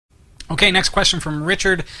Okay, next question from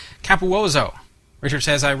Richard Capuozzo. Richard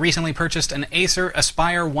says, I recently purchased an Acer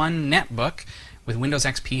AspireOne netbook with Windows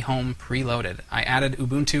XP Home preloaded. I added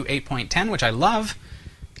Ubuntu 8.10, which I love.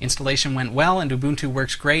 Installation went well and Ubuntu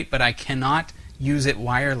works great, but I cannot use it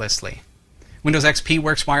wirelessly. Windows XP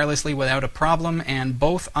works wirelessly without a problem, and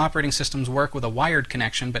both operating systems work with a wired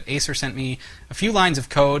connection, but Acer sent me a few lines of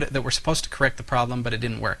code that were supposed to correct the problem, but it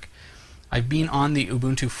didn't work. I've been on the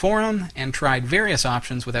Ubuntu forum and tried various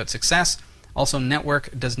options without success. Also, network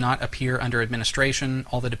does not appear under administration.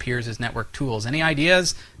 All that appears is network tools. Any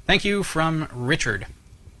ideas? Thank you, from Richard.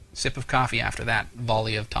 Sip of coffee after that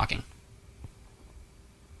volley of talking.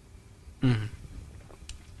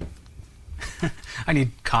 I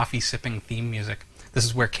need coffee-sipping theme music. This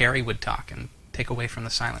is where Carrie would talk and take away from the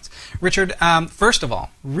silence. Richard, first of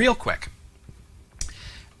all, real quick,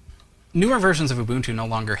 newer versions of Ubuntu no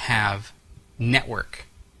longer have network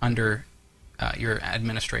under your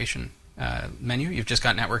administration menu. You've just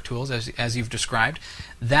got network tools, as you've described.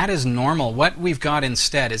 That is normal. What we've got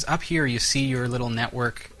instead is up here you see your little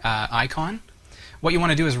network icon. What you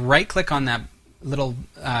want to do is right-click on that little,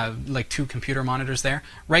 like two computer monitors there.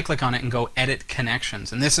 Right-click on it and go Edit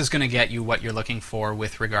Connections. And this is going to get you what you're looking for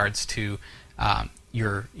with regards to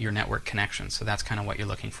your network connections. So that's kind of what you're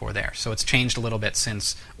looking for there. So it's changed a little bit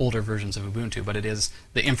since older versions of Ubuntu, but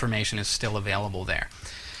the information is still available there.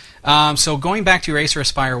 So going back to your Acer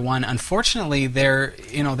AspireOne, unfortunately there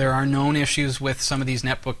are known issues with some of these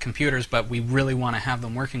netbook computers, but we really want to have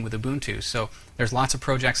them working with Ubuntu. So there's lots of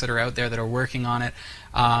projects that are out there that are working on it.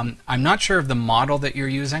 I'm not sure of the model that you're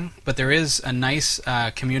using, but there is a nice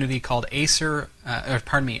community called AspireOne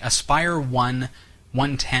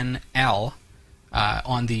 110L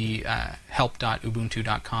on the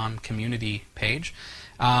help.ubuntu.com community page.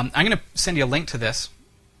 I'm going to send you a link to this.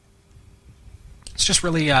 It's just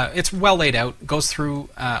really, it's well laid out. It goes through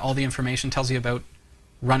all the information, tells you about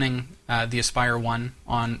running the AspireOne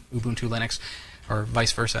on Ubuntu Linux, or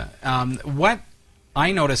vice versa. What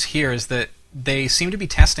I notice here is that they seem to be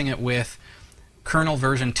testing it with kernel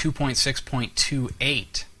version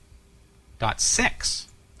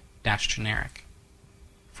 2.6.28.6-generic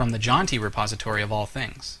from the Jaunty repository of all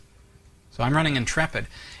things. So I'm running Intrepid.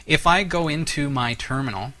 If I go into my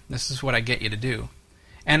terminal, this is what I get you to do.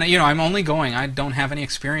 And I'm only I don't have any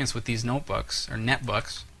experience with these notebooks or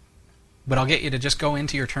netbooks, but I'll get you to just go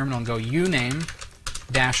into your terminal and go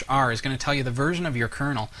uname-r is going to tell you the version of your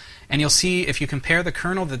kernel. And you'll see if you compare the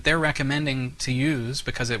kernel that they're recommending to use,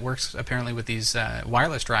 because it works apparently with these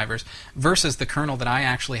wireless drivers, versus the kernel that I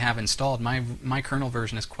actually have installed. My kernel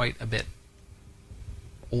version is quite a bit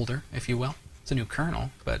older, if you will. It's a new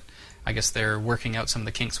kernel, but I guess they're working out some of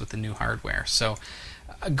the kinks with the new hardware. So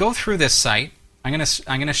go through this site. I'm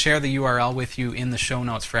gonna share the URL with you in the show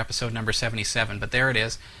notes for episode number 77, but there it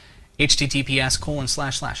is,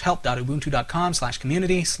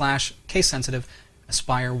 https://help.ubuntu.com/community/case-sensitive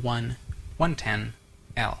AspireOne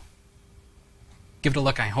 110L. Give it a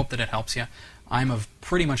look. I hope that it helps you. I'm of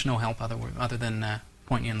pretty much no help other than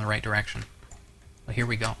pointing you in the right direction. But here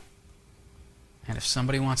we go. And if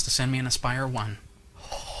somebody wants to send me an AspireOne,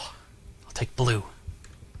 I'll take blue.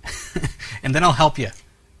 And then I'll help you.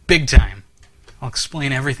 Big time. I'll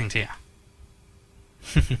explain everything to you.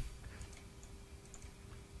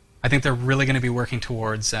 I think they're really going to be working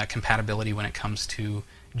towards compatibility when it comes to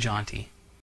Jaunty.